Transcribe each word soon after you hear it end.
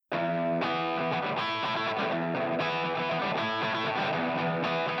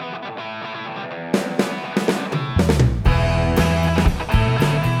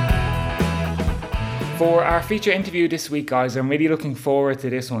For our feature interview this week, guys, I'm really looking forward to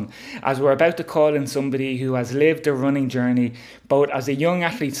this one as we're about to call in somebody who has lived a running journey, both as a young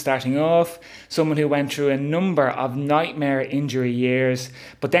athlete starting off, someone who went through a number of nightmare injury years,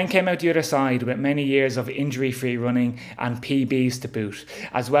 but then came out the other side with many years of injury-free running and PBs to boot,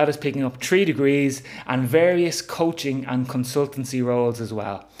 as well as picking up 3 degrees and various coaching and consultancy roles as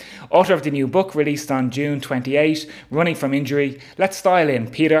well. Author of the new book released on June 28, Running from Injury, let's dial in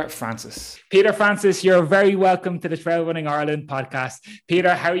Peter Francis. Peter Francis, you're very welcome to the Trail Running Ireland podcast.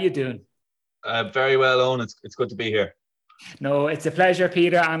 Peter, how are you doing? Very well, Owen. It's good to be here. No, it's a pleasure,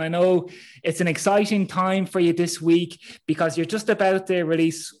 Peter. And I know it's an exciting time for you this week because you're just about to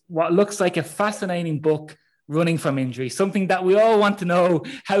release what looks like a fascinating book, Running from Injury, something that we all want to know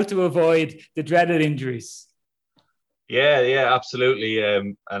how to avoid the dreaded injuries. Yeah, absolutely.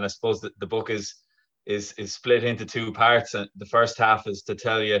 And I suppose that the book is split into 2 parts. And the first half is to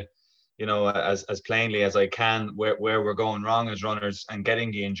tell you, as plainly as I can, where we're going wrong as runners and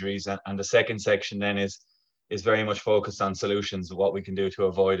getting the injuries. And the second section then is very much focused on solutions, what we can do to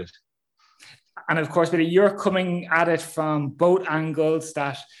avoid it. And of course, Peter, you're coming at it from both angles,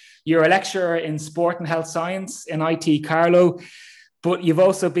 that you're a lecturer in sport and health science in IT Carlow, but you've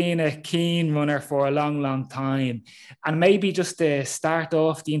also been a keen runner for a long, long time. And maybe just to start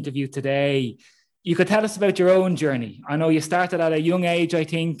off the interview today, you could tell us about your own journey. I know you started at a young age, I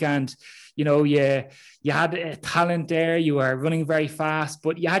think, and you had a talent there. You were running very fast,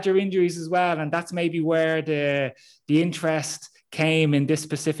 but you had your injuries as well, and that's maybe where the interest came in this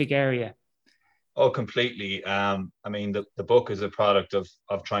specific area. Oh, completely. The book is a product of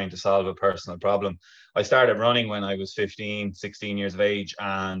trying to solve a personal problem. I started running when I was 15, 16 years of age,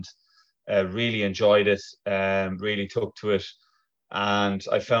 and really enjoyed it. Really took to it. And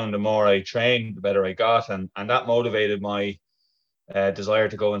I found the more I trained, the better I got. And that motivated my desire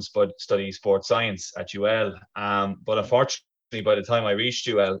to go and study sports science at UL. But unfortunately, by the time I reached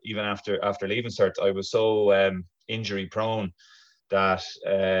UL, even after leaving cert, I was so injury prone that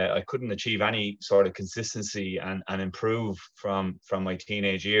I couldn't achieve any sort of consistency and improve from my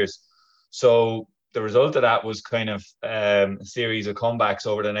teenage years. So the result of that was kind of a series of comebacks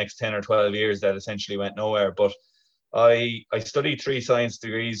over the next 10 or 12 years that essentially went nowhere. But I studied 3 science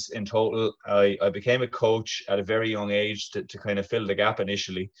degrees in total. I became a coach at a very young age to kind of fill the gap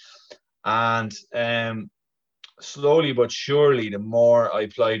initially. And slowly but surely, the more I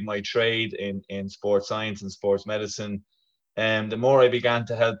applied my trade in sports science and sports medicine, the more I began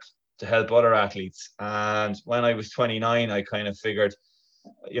to help other athletes. And when I was 29, I kind of figured,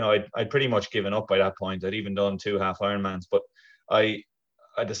 I'd pretty much given up by that point. I'd even done 2 half Ironmans, but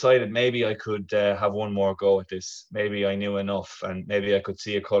I decided maybe I could have one more go at this. Maybe I knew enough, and maybe I could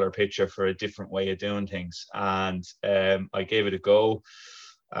see a color picture for a different way of doing things. And I gave it a go.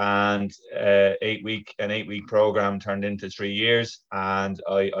 And an 8-week program turned into 3 years, and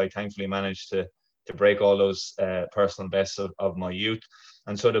I thankfully managed to break all those personal bests of my youth.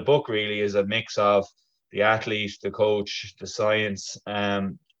 And so the book really is a mix of the athlete, the coach, the science,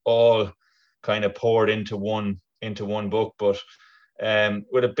 all kind of poured into one book, but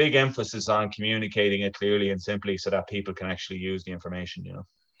with a big emphasis on communicating it clearly and simply so that people can actually use the information,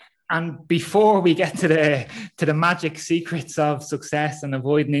 And before we get to the magic secrets of success and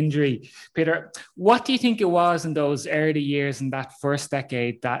avoiding injury, Peter, what do you think it was in those early years in that first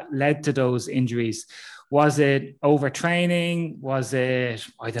decade that led to those injuries? Was it overtraining? Was it,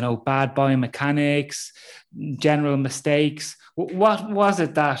 bad biomechanics, general mistakes? What was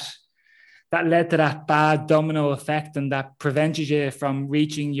it that led to that bad domino effect and that prevented you from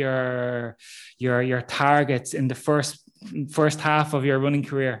reaching your targets in the first half of your running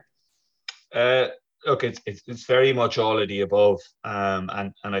career? Look, it's very much all of the above,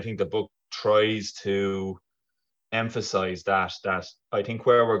 and I think the book tries to emphasize that I think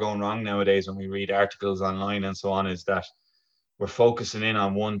where we're going wrong nowadays when we read articles online and so on is that we're focusing in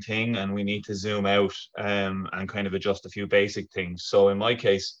on one thing and we need to zoom out and kind of adjust a few basic things. So in my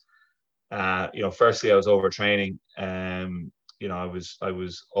case, firstly I was overtraining. I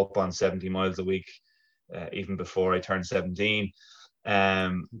was up on 70 miles a week even before I turned 17.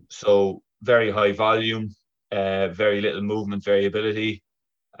 So very high volume, very little movement variability.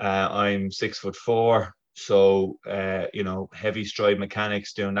 I'm 6'4", so heavy stride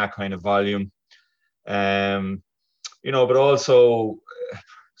mechanics, doing that kind of volume. But also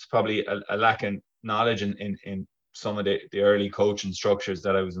it's probably a lack of knowledge in some of the early coaching structures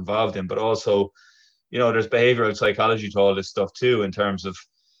that I was involved in, but also, there's behavioral psychology to all this stuff too, in terms of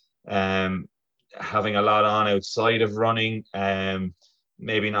having a lot on outside of running,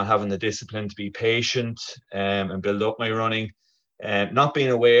 maybe not having the discipline to be patient and build up my running, not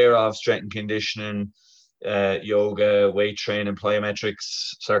being aware of strength and conditioning, yoga, weight training,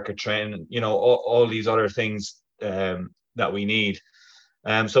 plyometrics, circuit training, all these other things that we need.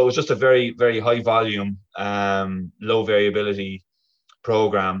 So it was just a very, very high volume, low variability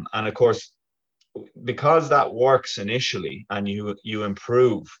program. And of course, because that works initially and you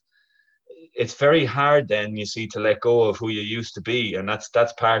improve, it's very hard then, you see, to let go of who you used to be. And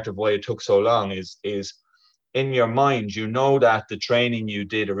that's part of why it took so long is in your mind, that the training you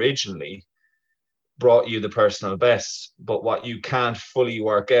did originally brought you the personal best. But what you can't fully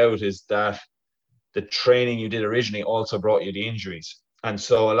work out is that the training you did originally also brought you the injuries. And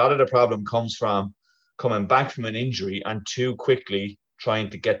so a lot of the problem comes from coming back from an injury and too quickly trying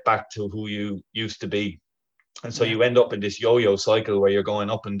to get back to who you used to be. And so you end up in this yo-yo cycle where you're going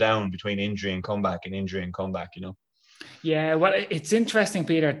up and down between injury and comeback and injury and comeback, Yeah, well, it's interesting,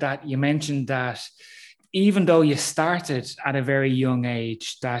 Peter, that you mentioned that even though you started at a very young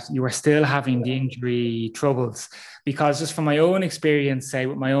age, that you were still having the injury troubles. Because just from my own experience, say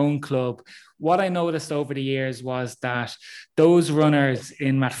with my own club, what I noticed over the years was that those runners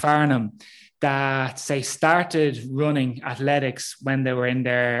in Rathfarnham that, say, started running athletics when they were in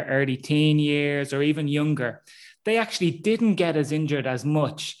their early teen years or even younger, they actually didn't get as injured as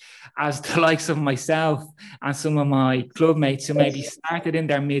much as the likes of myself and some of my club mates who maybe started in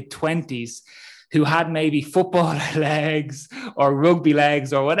their mid-20s, who had maybe football legs or rugby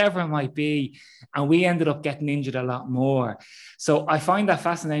legs or whatever it might be. And we ended up getting injured a lot more. So I find that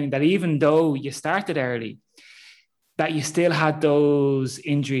fascinating that even though you started early, that you still had those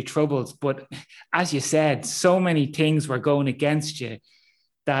injury troubles. But as you said, so many things were going against you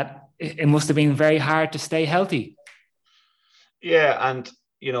that it must have been very hard to stay healthy. Yeah. And,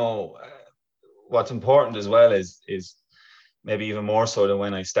 what's important as well is maybe even more so than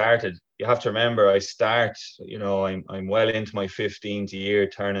when I started. You have to remember, I'm well into my 15th year,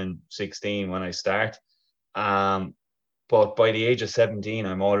 turning 16 when I start. But by the age of 17,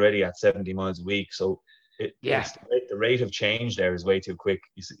 I'm already at 70 miles a week. So the rate of change there is way too quick,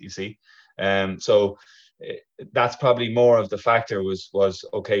 you see. So that's probably more of the factor was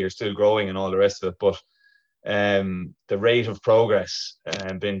okay, you're still growing and all the rest of it. But the rate of progress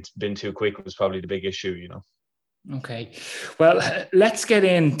been too quick was probably the big issue, Okay, well, let's get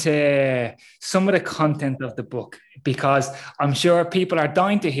into some of the content of the book, because I'm sure people are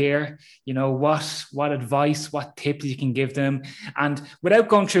dying to hear, what advice, what tips you can give them. And without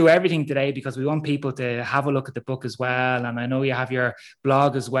going through everything today, because we want people to have a look at the book as well. And I know you have your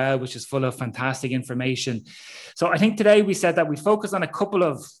blog as well, which is full of fantastic information. So I think today we said that we focus on a couple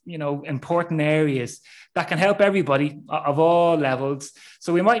of, important areas that can help everybody of all levels.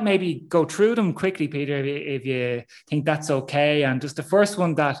 So we might maybe go through them quickly, Peter, if you think that's okay. And just the first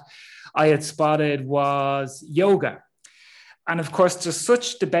one that I had spotted was yoga. And of course, there's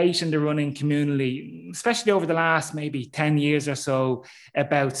such debate in the running community, especially over the last maybe 10 years or so,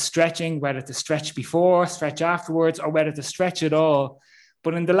 about stretching, whether to stretch before, stretch afterwards, or whether to stretch at all.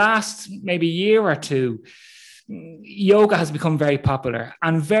 But in the last maybe year or two, yoga has become very popular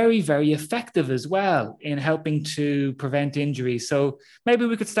and very, very effective as well in helping to prevent injuries. So maybe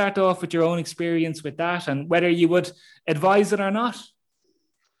we could start off with your own experience with that and whether you would advise it or not.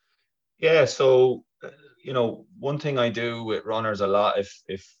 Yeah. So, one thing I do with runners a lot,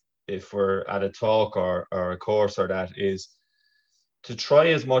 if we're at a talk or a course or that, is to try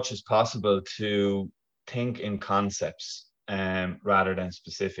as much as possible to think in concepts rather than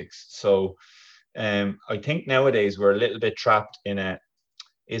specifics. So, I think nowadays we're a little bit trapped in a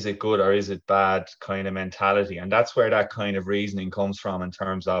is it good or is it bad kind of mentality. And that's where that kind of reasoning comes from in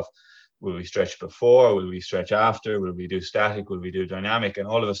terms of, will we stretch before? Will we stretch after? Will we do static? Will we do dynamic? And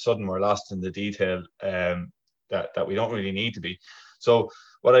all of a sudden we're lost in the detail that we don't really need to be. So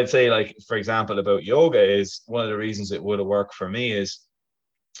what I'd say, like, for example, about yoga is one of the reasons it would have worked for me is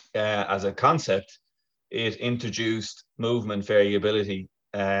as a concept, it introduced movement variability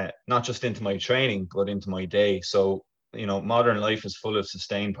not just into my training, but into my day. So, modern life is full of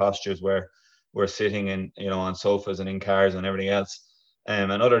sustained postures where we're sitting in, on sofas and in cars and everything else.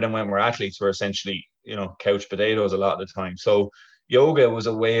 And other than when we're athletes, we're essentially, couch potatoes a lot of the time. So yoga was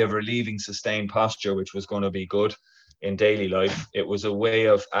a way of relieving sustained posture, which was going to be good in daily life. It was a way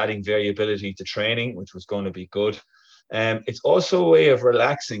of adding variability to training, which was going to be good. It's also a way of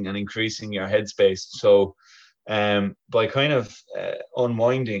relaxing and increasing your headspace. So by kind of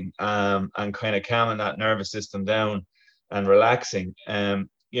unwinding and kind of calming that nervous system down and relaxing,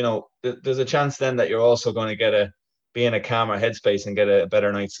 there's a chance then that you're also going to be in a calmer headspace and get a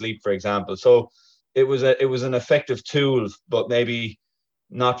better night's sleep, for example. So it was an effective tool, but maybe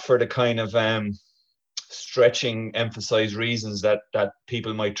not for the kind of stretching emphasize reasons that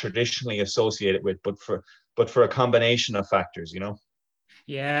people might traditionally associate it with, but for a combination of factors, you know.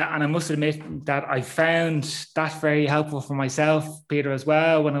 Yeah, and I must admit that I found that very helpful for myself, Peter, as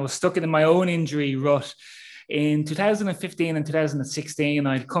well. When I was stuck in my own injury rut in 2015 and 2016,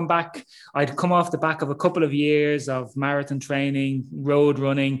 I'd come off the back of a couple of years of marathon training, road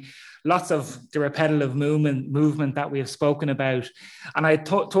running, lots of the repetitive movement that we have spoken about. And I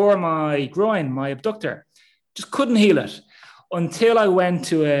tore my groin, my abductor, just couldn't heal it until I went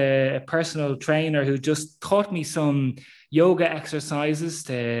to a personal trainer who just taught me some yoga exercises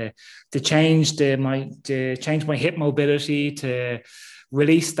to change my hip mobility, to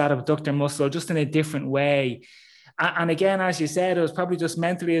release that abductor muscle just in a different way. And again, as you said, it was probably just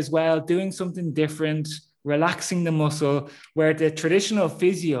mentally as well, doing something different, relaxing the muscle, where the traditional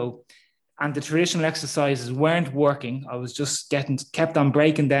physio and the traditional exercises weren't working. I was just kept on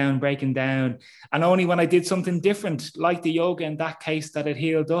breaking down. And only when I did something different, like the yoga in that case, that it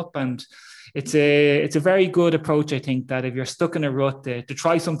healed up. And it's a very good approach, I think, that if you're stuck in a rut, to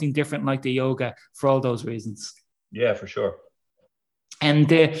try something different like the yoga for all those reasons. Yeah, for sure. And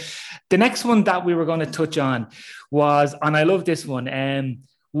the next one that we were going to touch on was, and I love this one,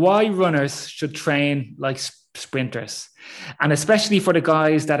 why runners should train like sprinters. And especially for the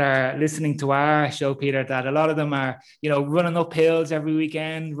guys that are listening to our show, Peter, that a lot of them are, running up hills every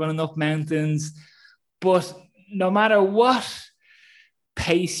weekend, running up mountains. But no matter what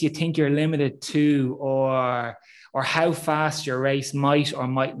pace you think you're limited to, or how fast your race might or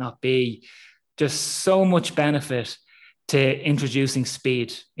might not be, there's so much benefit to introducing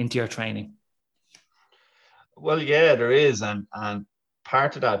speed into your training. Well, yeah, there is, and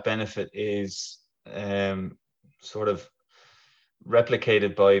part of that benefit is sort of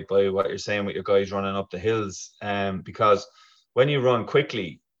replicated by what you're saying with your guys running up the hills, because when you run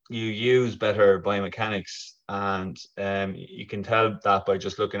quickly, you use better biomechanics, and you can tell that by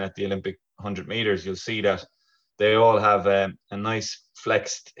just looking at the Olympic 100 meters. You'll see that they all have a nice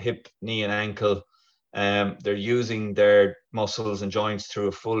flexed hip, knee, and ankle. They're using their muscles and joints through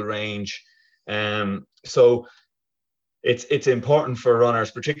a full range. So it's important for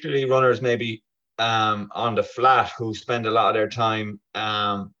runners, particularly runners maybe on the flat, who spend a lot of their time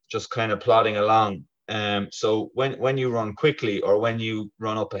just kind of plodding along. So when you run quickly, or when you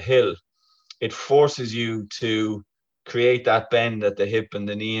run up a hill, it forces you to create that bend at the hip and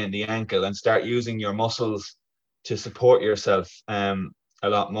the knee and the ankle, and start using your muscles to support yourself a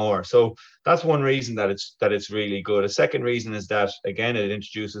lot more. So that's one reason that it's really good. A second reason is that, again, it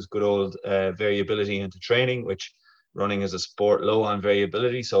introduces good old variability into training, which running is a sport low on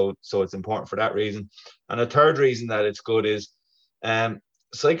variability, so it's important for that reason. And a third reason that it's good is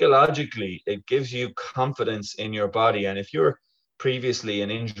psychologically, it gives you confidence in your body. And if you're previously an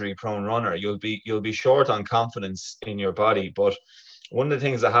injury prone runner, you'll be short on confidence in your body. But one of the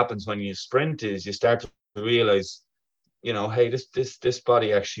things that happens when you sprint is you start to realize, hey, this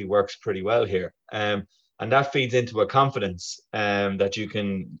body actually works pretty well here. And that feeds into a confidence that you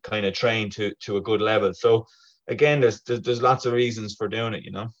can kind of train to a good level. So again, there's lots of reasons for doing it,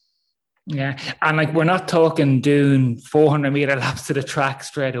 Yeah. And like, we're not talking doing 400-meter laps to the track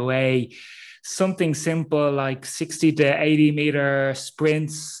straight away. Something simple like 60 to 80-meter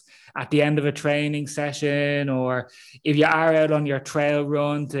sprints at the end of a training session, or if you are out on your trail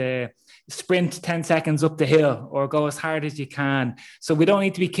run, to sprint 10 seconds up the hill or go as hard as you can. So we don't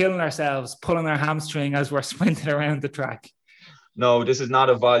need to be killing ourselves, pulling our hamstring as we're sprinting around the track. No, this is not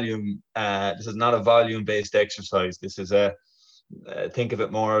a volume. This is not a volume-based exercise. This is think of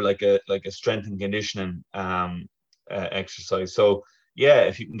it more like a strength and conditioning exercise. So yeah,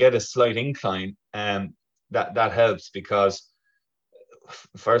 if you can get a slight incline, that helps, because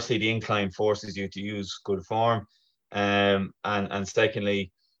firstly, the incline forces you to use good form, and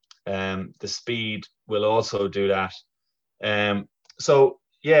secondly, the speed will also do that. So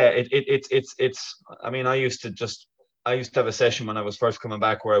yeah, it's. I mean, I used to have a session when I was first coming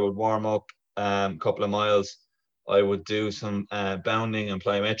back where I would warm up a couple of miles. I would do some bounding and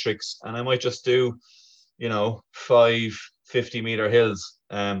plyometrics, and I might just do, 5 50-meter hills,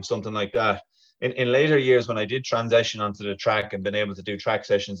 something like that. In later years, when I did transition onto the track and been able to do track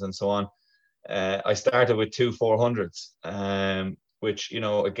sessions and so on, I started with 2 400s, which,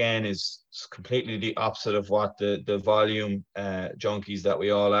 again, is completely the opposite of what the volume junkies that we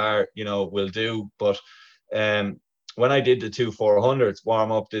all are, will do. But when I did the 2 400s,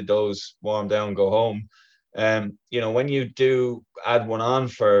 warm up, did those, warm down, go home. When you do add one on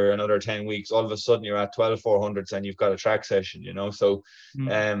for another 10 weeks, all of a sudden you're at 12 400s and you've got a track session, so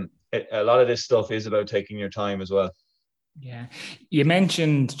a lot of this stuff is about taking your time as well. Yeah. You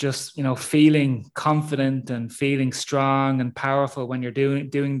mentioned just, feeling confident and feeling strong and powerful when you're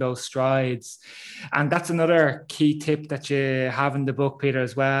doing those strides. And that's another key tip that you have in the book, Peter,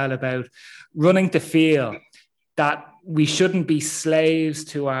 as well, about running to feel that we shouldn't be slaves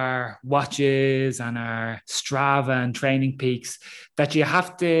to our watches and our Strava and Training Peaks, that you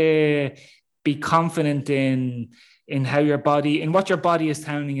have to be confident in how your body, in what your body is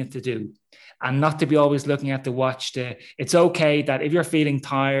telling it to do, and not to be always looking at the watch. It's okay that if you're feeling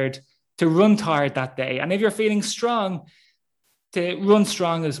tired, to run tired that day. And if you're feeling strong, to run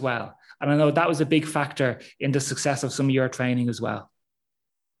strong as well. And I know that was a big factor in the success of some of your training as well.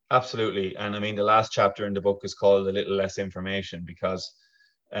 Absolutely. And I mean, the last chapter in the book is called A Little Less Information because,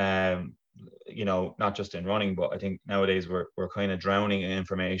 um, not just in running, but I think nowadays we're kind of drowning in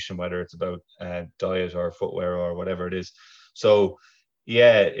information, whether it's about diet or footwear or whatever it is. So,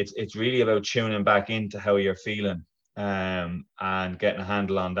 yeah, it's really about tuning back into how you're feeling, and getting a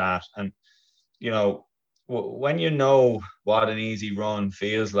handle on that. And, when you know what an easy run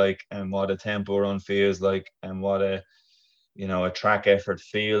feels like and what a tempo run feels like and what a track effort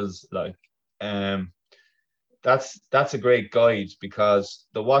feels like, um that's a great guide, because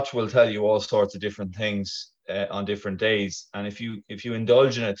the watch will tell you all sorts of different things on different days, and if you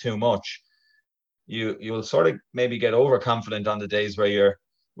indulge in it too much, you'll sort of maybe get overconfident on the days where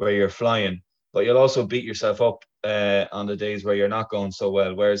you're flying, but you'll also beat yourself up on the days where you're not going so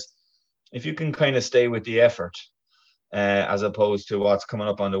well. Whereas if you can kind of stay with the effort, as opposed to what's coming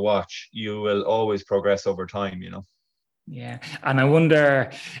up on the watch, you will always progress over time. Yeah. And I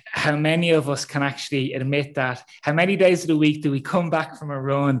wonder how many of us can actually admit that. How many days of the week do we come back from a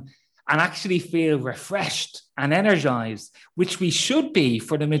run and actually feel refreshed and energized, which we should be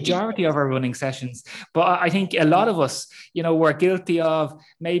for the majority of our running sessions? But I think a lot of us, we're guilty of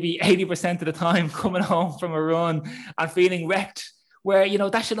maybe 80% of the time coming home from a run and feeling wrecked, where,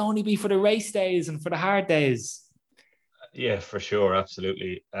 that should only be for the race days and for the hard days. Yeah, for sure.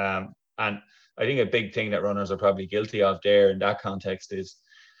 Absolutely. And I think a big thing that runners are probably guilty of there in that context is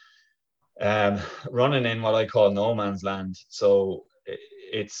running in what I call no man's land. So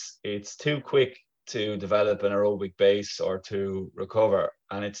it's too quick to develop an aerobic base or to recover,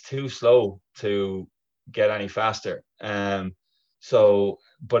 and it's too slow to get any faster. But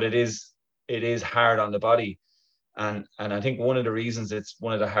it is hard on the body, and I think one of the reasons it's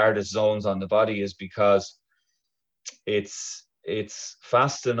one of the hardest zones on the body is because it's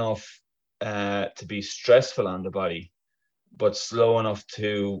fast enough to be stressful on the body, but slow enough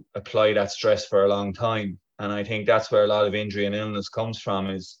to apply that stress for a long time. And I think that's where a lot of injury and illness comes from,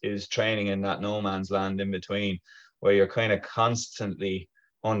 is training in that no man's land in between, where you're kind of constantly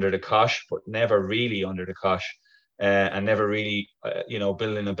under the cosh, but never really under the cosh, and never really,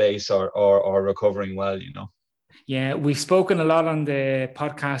 building a base or recovering well. Yeah, we've spoken a lot on the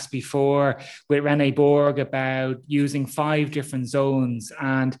podcast before with Rene Borg about using 5 different zones.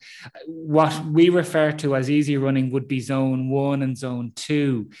 And what we refer to as easy running would be zone 1 and zone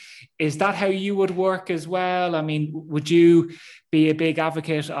 2. Is that how you would work as well? I mean, would you be a big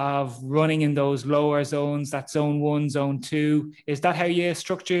advocate of running in those lower zones, that zone 1, zone 2? Is that how you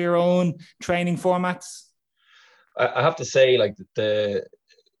structure your own training formats? I have to say, like,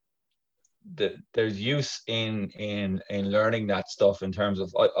 there's use in learning that stuff, in terms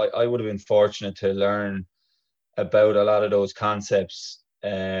of I would have been fortunate to learn about a lot of those concepts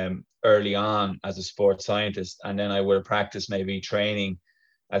early on as a sports scientist, and then I would have practiced maybe training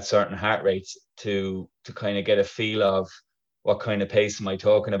at certain heart rates to kind of get a feel of what kind of pace am I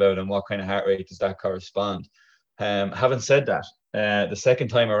talking about and what kind of heart rate does that correspond. Having said that, the second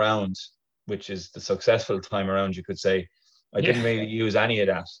time around, which is the successful time around, you could say, I didn't really use any of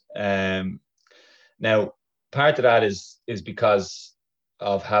that. Now, part of that is because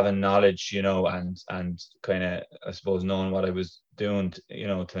of having knowledge, and kind of, I suppose, knowing what I was doing,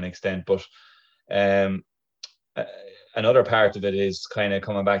 to an extent. But another part of it is kind of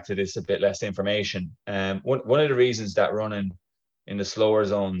coming back to this a bit less information. One of the reasons that running in the slower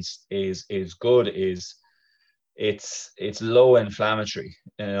zones is good is it's low inflammatory.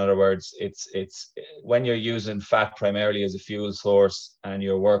 In other words, it's when you're using fat primarily as a fuel source and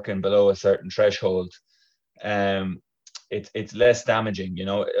you're working below a certain threshold, it's less damaging.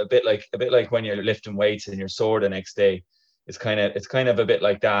 A bit like when you're lifting weights and you're sore the next day. It's kind of a bit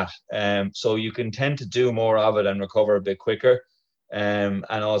like that. So you can tend to do more of it and recover a bit quicker, and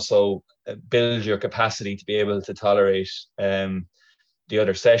also build your capacity to be able to tolerate the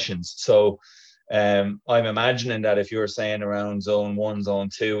other sessions. So I'm imagining that if you're saying around zone 1, zone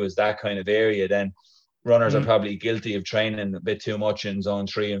 2 is that kind of area, then runners are probably guilty of training a bit too much in zone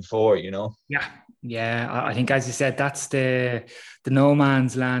 3 and 4. Yeah. Yeah, I think as you said, that's the no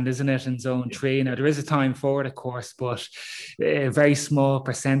man's land, isn't it, in zone Yeah. three? Now there is a time for it, of course, but a very small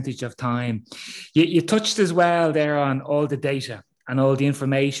percentage of time. You touched as well there on all the data and all the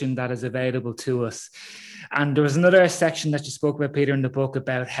information that is available to us. And there was another section that you spoke about, Peter, in the book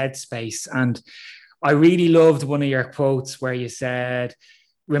about headspace. And I really loved one of your quotes where you said,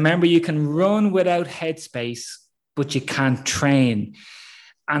 remember, you can run without headspace, but you can't train.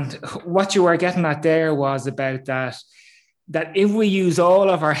 And what you were getting at there was about that if we use all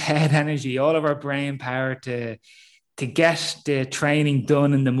of our head energy, all of our brain power to get the training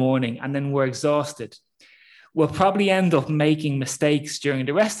done in the morning, and then we're exhausted, we'll probably end up making mistakes during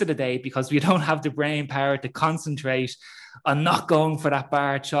the rest of the day because we don't have the brain power to concentrate on not going for that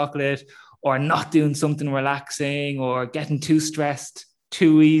bar of chocolate or not doing something relaxing or getting too stressed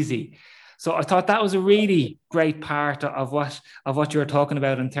too easy. So I thought that was a really great part of what you were talking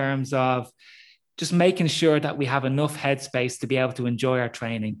about in terms of just making sure that we have enough headspace to be able to enjoy our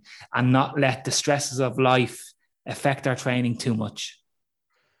training and not let the stresses of life affect our training too much.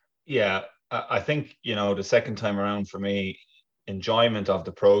 Yeah, I think, the second time around for me, enjoyment of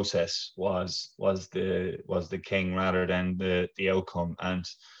the process was the king rather than the outcome. And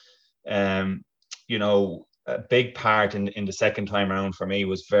a big part in the second time around for me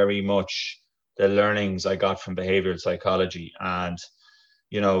was very much the learnings I got from behavioral psychology. And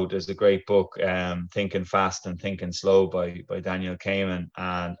there's a great book, Thinking Fast and Thinking Slow by Daniel Kahneman,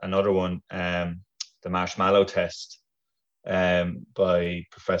 and another one, The Marshmallow Test, by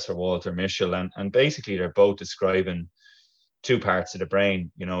Professor Walter Mischel. And basically, they're both describing two parts of the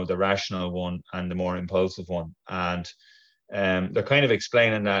brain, the rational one and the more impulsive one. And they're kind of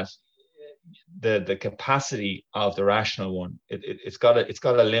explaining that the capacity of the rational one, it's got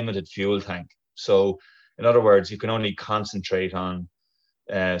a limited fuel tank. So, in other words, you can only concentrate on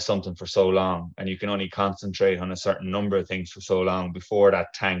something for so long, and you can only concentrate on a certain number of things for so long before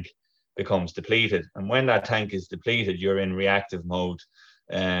that tank becomes depleted. And when that tank is depleted, you're in reactive mode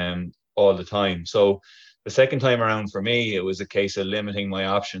all the time. So the second time around for me, it was a case of limiting my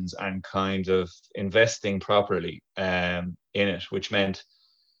options and kind of investing properly in it, which meant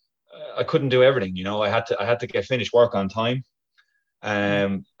I couldn't do everything. I had to get finished work on time,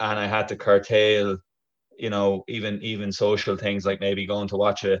 and I had to curtail, even social things like maybe going to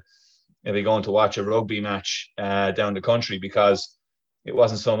watch a rugby match down the country, because it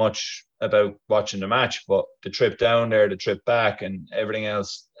wasn't so much about watching the match, but the trip down there, the trip back, and everything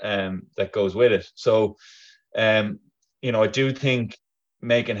else that goes with it. So, I do think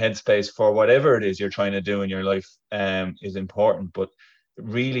making headspace for whatever it is you're trying to do in your life is important, but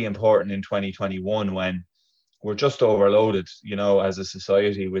really important in 2021 when we're just overloaded, as a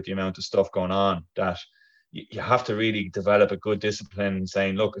society with the amount of stuff going on, that you have to really develop a good discipline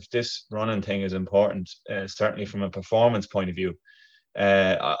saying, look, if this running thing is important, certainly from a performance point of view,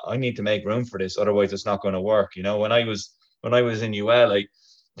 I need to make room for this. Otherwise, it's not going to work. When I was in UL, I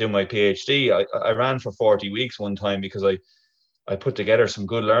do my PhD. I ran for 40 weeks one time because I put together some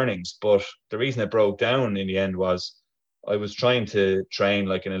good learnings. But the reason it broke down in the end was I was trying to train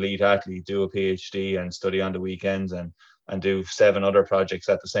like an elite athlete, do a PhD and study on the weekends and do 7 other projects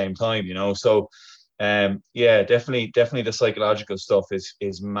at the same time. So yeah, definitely the psychological stuff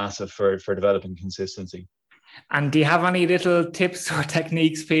is massive for developing consistency. And do you have any little tips or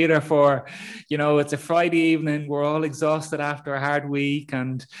techniques, Peter, for, it's a Friday evening, we're all exhausted after a hard week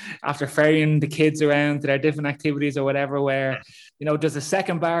and after ferrying the kids around to their different activities or whatever, where, there's a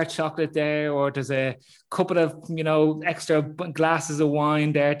second bar of chocolate there or there's a couple of, extra glasses of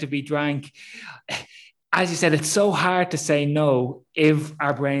wine there to be drank. As you said, it's so hard to say no if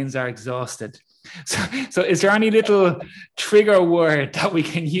our brains are exhausted. So is there any little trigger word that we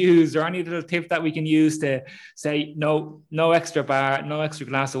can use or any little tip that we can use to say no extra bar, no extra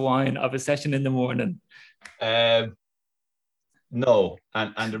glass of wine of a session in the morning? Um, no,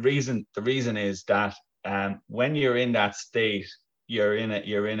 and the reason is that when you're in that state, you're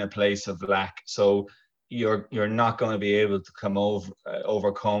in a place of lack. So you're not going to be able to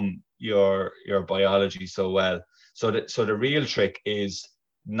overcome your biology so well. So the real trick is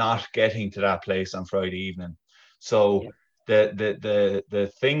not getting to that place on Friday evening. So Yeah.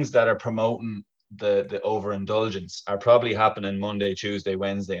 the things that are promoting the overindulgence are probably happening Monday, Tuesday,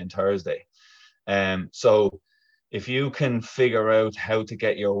 Wednesday, and Thursday. So if you can figure out how to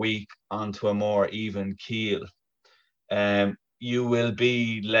get your week onto a more even keel, you will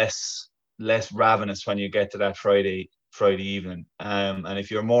be less ravenous when you get to that Friday evening. And if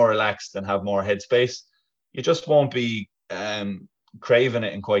you're more relaxed and have more headspace, you just won't be craving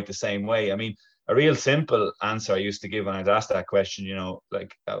it in quite the same way. I mean, a real simple answer I used to give when I was asked that question, you know,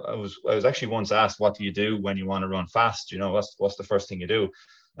 like I was actually once asked, what do you do when you want to run fast? You know, what's the first thing you do?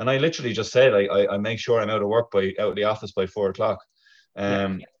 And I literally just said, I make sure I'm out of the office by 4 o'clock.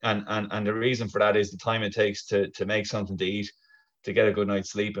 Yeah. And the reason for that is the time it takes to make something to eat, to get a good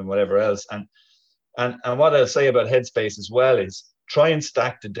night's sleep and whatever else. And what I'll say about Headspace as well is try and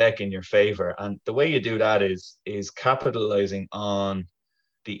stack the deck in your favor. And the way you do that is capitalizing on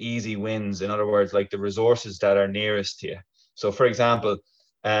the easy wins. In other words, like the resources that are nearest to you. So, for example,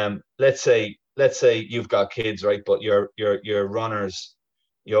 let's say you've got kids, right? But your runner's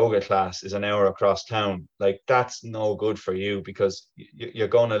yoga class is an hour across town. Like that's no good for you because you're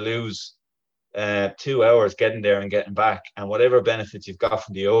going to lose 2 hours getting there and getting back, and whatever benefits you've got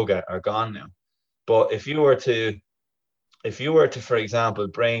from the yoga are gone now. But if you were to, for example,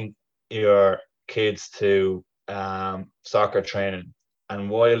 bring your kids to soccer training, and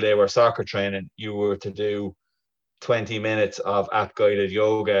while they were soccer training, you were to do 20 minutes of app guided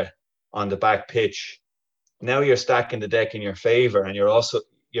yoga on the back pitch. Now you're stacking the deck in your favor, and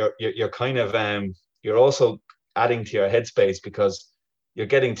you're kind of you're also adding to your headspace because you're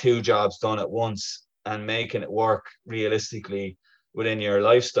getting two jobs done at once and making it work realistically within your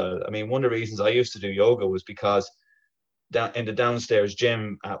lifestyle. I mean, one of the reasons I used to do yoga was because down in the downstairs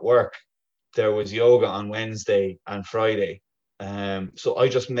gym at work, there was yoga on Wednesday and Friday. So I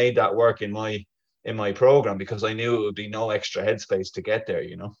just made that work in my program because I knew it would be no extra headspace to get there,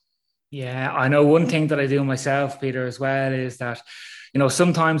 you know. Yeah, I know one thing that I do myself, Peter, as well, is that, you know,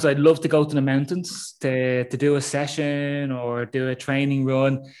 sometimes I'd love to go to the mountains to do a session or do a training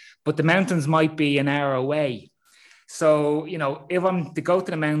run, but the mountains might be an hour away. So, you know, if I'm to go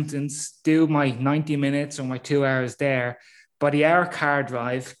to the mountains, do my 90 minutes or my 2 hours there, by the hour car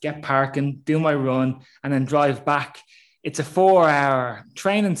drive, get parking, do my run, and then drive back, it's a 4 hour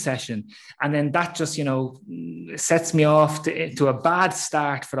training session. And then that just, you know, sets me off to a bad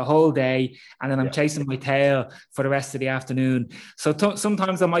start for the whole day. And then I'm chasing my tail for the rest of the afternoon. So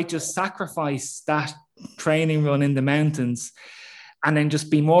sometimes I might just sacrifice that training run in the mountains and then just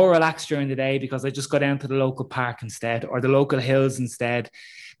be more relaxed during the day because I just go down to the local park instead or the local hills instead.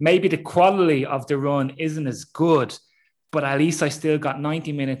 Maybe the quality of the run isn't as good, but at least I still got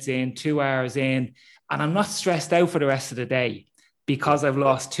 90 minutes in, 2 hours in, and I'm not stressed out for the rest of the day because I've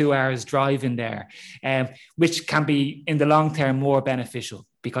lost 2 hours driving there, which can be in the long term more beneficial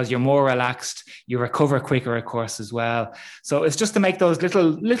because you're more relaxed, you recover quicker, of course, as well. So it's just to make those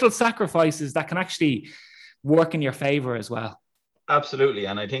little sacrifices that can actually work in your favor as well. Absolutely.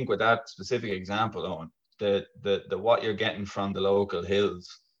 And I think with that specific example, Owen, the what you're getting from the local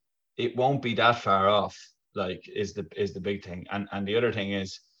hills, it won't be that far off, like is the big thing. And the other thing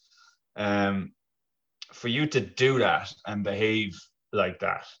is, for you to do that and behave like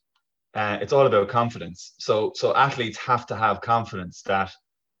that, it's all about confidence. So athletes have to have confidence that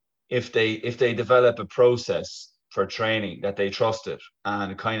if they develop a process for training, that they trust it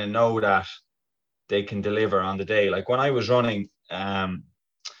and kind of know that they can deliver on the day. Like when I was running,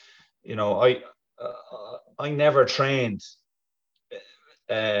 you know, I never trained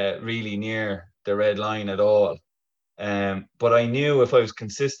really near the red line at all. But I knew if I was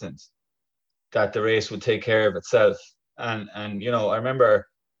consistent, that the race would take care of itself. And you know, I remember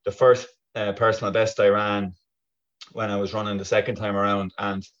the first personal best I ran when I was running the second time around,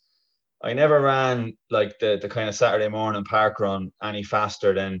 and I never ran like the kind of Saturday morning park run any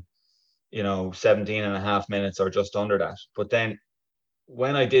faster than, you know, 17 and a half minutes or just under that. But then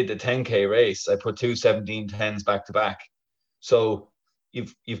when I did the 10K race, I put two 17:10s back to back. So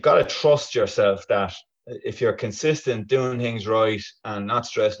you've got to trust yourself that if you're consistent doing things right and not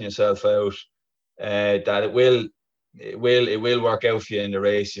stressing yourself out, that it will work out for you in the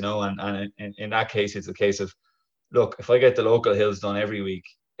race, you know. And in that case, it's a case of, look, if I get the local hills done every week,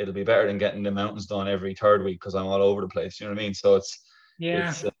 it'll be better than getting the mountains done every third week because I'm all over the place. You know what I mean? So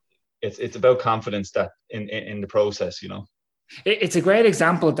it's about confidence that in the process, you know. It's a great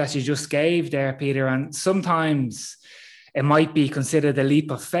example that you just gave there, Peter. And sometimes it might be considered a leap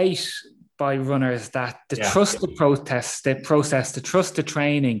of faith by runners that trust the process, to trust the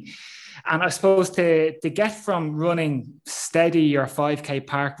training. And I suppose to get from running steady your 5K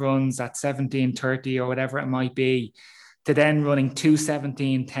park runs at 17:30 or whatever it might be, to then running two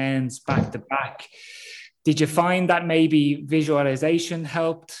 17:10s back to back, did you find that maybe visualization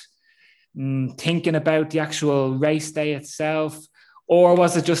helped, thinking about the actual race day itself? Or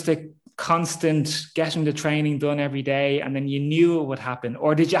was it just a constant getting the training done every day and then you knew it would happen?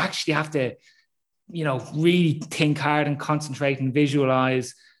 Or did you actually have to, you know, really think hard and concentrate and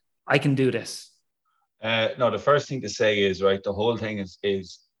visualize, I can do this? No, the first thing to say is, right, the whole thing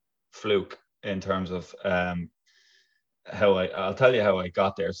is fluke. in terms of I'll tell you how I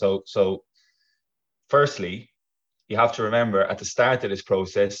got there. So firstly, you have to remember at the start of this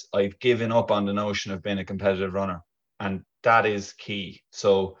process, I've given up on the notion of being a competitive runner. And that is key.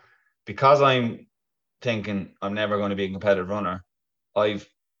 So because I'm thinking I'm never going to be a competitive runner, I've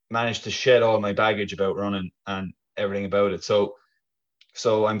managed to shed all my baggage about running and everything about it. So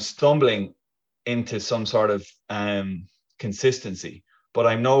I'm stumbling into some sort of consistency, but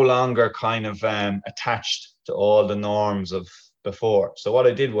I'm no longer kind of attached to all the norms of before. So what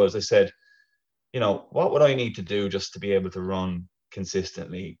I did was I said, what would I need to do just to be able to run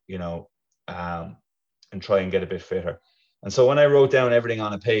consistently, and try and get a bit fitter. And so when I wrote down everything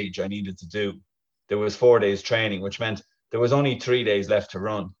on a page I needed to do, there was 4 days training, which meant there was only 3 days left to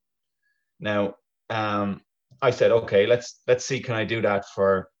run. Now, I said, okay, let's see, can I do that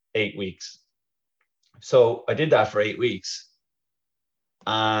for 8 weeks? So I did that for 8 weeks,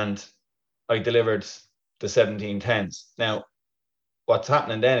 and I delivered the 17:10s. Now, what's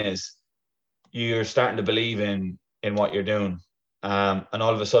happening then is you're starting to believe in what you're doing, and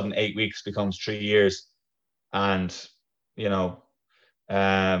all of a sudden 8 weeks becomes 3 years, and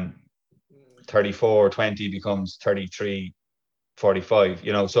 34:20 becomes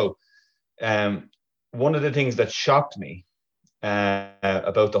 33:45. So one of the things that shocked me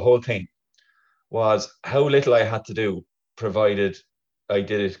about the whole thing was how little I had to do, provided I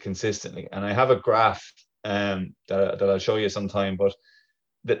did it consistently. And I have a graph that I'll show you sometime, but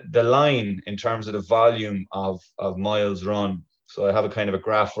the line in terms of the volume of miles run. So I have a kind of a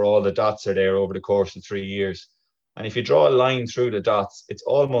graph where all the dots are there over the course of 3 years. And if you draw a line through the dots, it's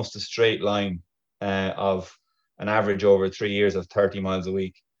almost a straight line of an average over 3 years of 30 miles a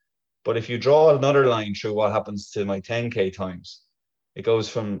week. But if you draw another line through what happens to my 10K times, it goes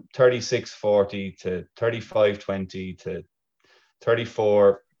from 36:40 to 35:20 to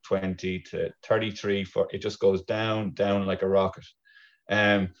 34:20 to 33:40. It just goes down like a rocket.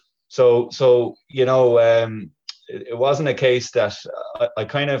 So it wasn't a case that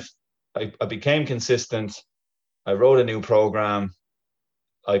I became consistent. I wrote a new program.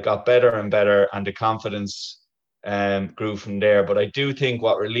 I got better and better, and the confidence grew from there. But I do think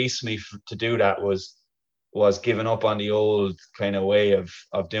what released me to do that was giving up on the old kind of way of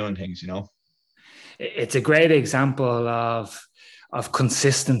doing things. It's a great example of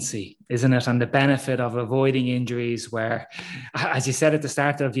consistency, isn't it? And the benefit of avoiding injuries where, as you said at the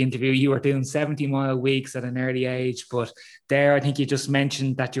start of the interview, you were doing 70-mile weeks at an early age. But there, I think you just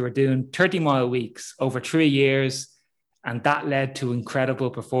mentioned that you were doing 30-mile weeks over 3 years. And that led to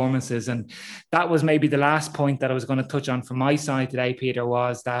incredible performances. And that was maybe the last point that I was going to touch on from my side today, Peter,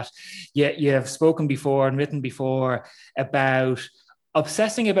 was that you have spoken before and written before about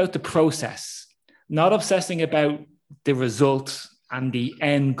obsessing about the process, not obsessing about the result and the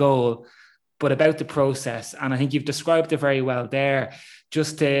end goal, but about the process. And I think you've described it very well there,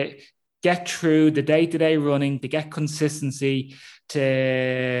 just to get through the day-to-day running, to get consistency,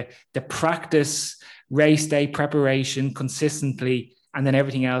 to practice race day preparation consistently, and then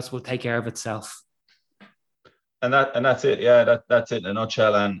everything else will take care of itself. And that's it. Yeah, that's it in a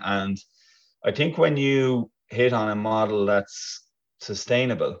nutshell. And I think when you hit on a model that's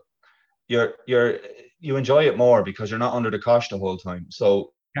sustainable, you enjoy it more because you're not under the cosh the whole time.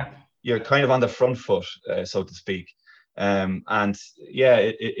 So you're kind of on the front foot, so to speak. And yeah,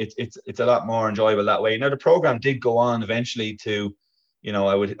 it's a lot more enjoyable that way. Now the program did go on eventually to,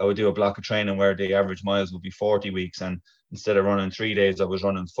 I would do a block of training where the average miles would be 40 weeks, and instead of running 3 days, I was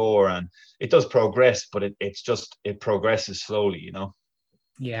running 4. And it does progress, but it progresses slowly.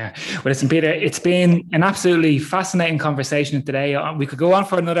 Yeah. Well, listen, Peter, it's been an absolutely fascinating conversation today. We could go on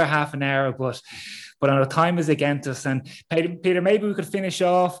for another half an hour, but our time is against us. And Peter, maybe we could finish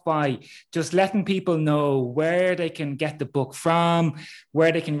off by just letting people know where they can get the book from,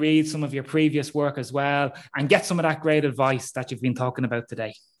 where they can read some of your previous work as well, and get some of that great advice that you've been talking about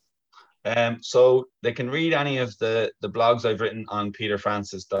today. So they can read any of the blogs I've written on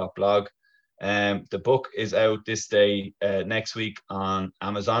peterfrancis.blog. The book is out this day next week on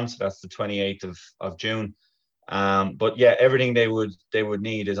Amazon, so that's the 28th of June. But yeah, everything they would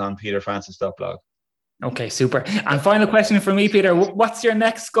need is on peterfrancis.blog. Okay, super. And final question for me, Peter, what's your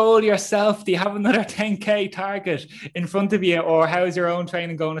next goal yourself? Do you have another 10K target in front of you, or how's your own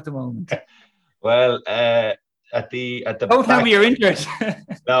training going at the moment? Well, at the don't tell me you're injured.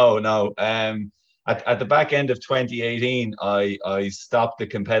 No. At the back end of 2018, I stopped the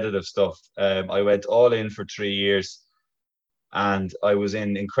competitive stuff. I went all in for 3 years, and I was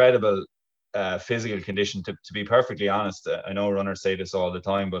in incredible physical condition. To be perfectly honest, I know runners say this all the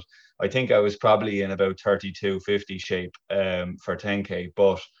time, but I think I was probably in about 32:50 shape for 10K.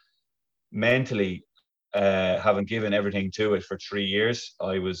 But mentally, having given everything to it for 3 years,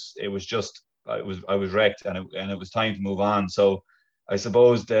 I was wrecked, and it was time to move on. So I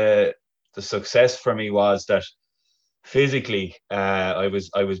suppose the success for me was that physically, I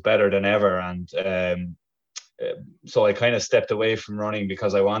was better than ever, and so I kind of stepped away from running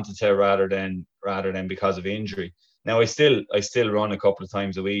because I wanted to, rather than because of injury. Now I still run a couple of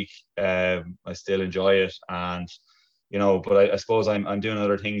times a week. I still enjoy it, and but I suppose I'm doing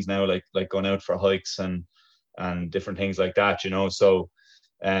other things now, like going out for hikes and different things like that. So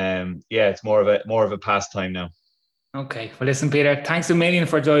it's more of a pastime now. Okay, well listen, Peter, thanks a million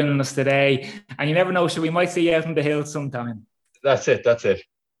for joining us today. And you never know, we might see you out in the hills sometime. That's it.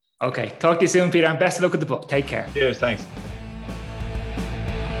 Okay, talk to you soon, Peter, and best of luck with the book. Take care. Cheers, thanks.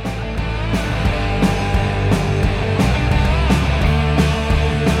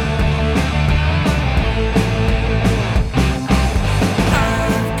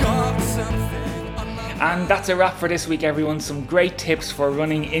 And that's a wrap for this week, everyone. Some great tips for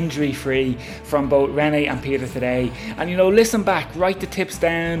running injury-free from both Rene and Peter today. And listen back, write the tips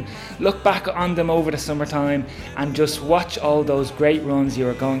down, look back on them over the summertime, and just watch all those great runs you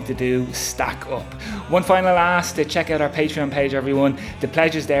are going to do stack up. One final ask to check out our Patreon page, everyone. The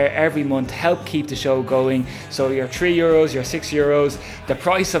pledges there every month help keep the show going. So your €3, your €6, the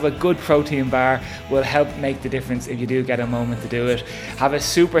price of a good protein bar will help make the difference if you do get a moment to do it. Have a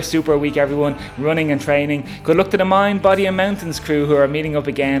super week, everyone, running and training. Good luck to the Mind, Body and Mountains crew who are meeting up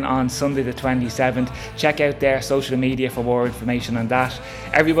again on Sunday the 27th. Check out their social media for more information on that.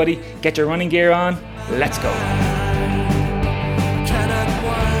 Everybody, get your running gear on. Let's go.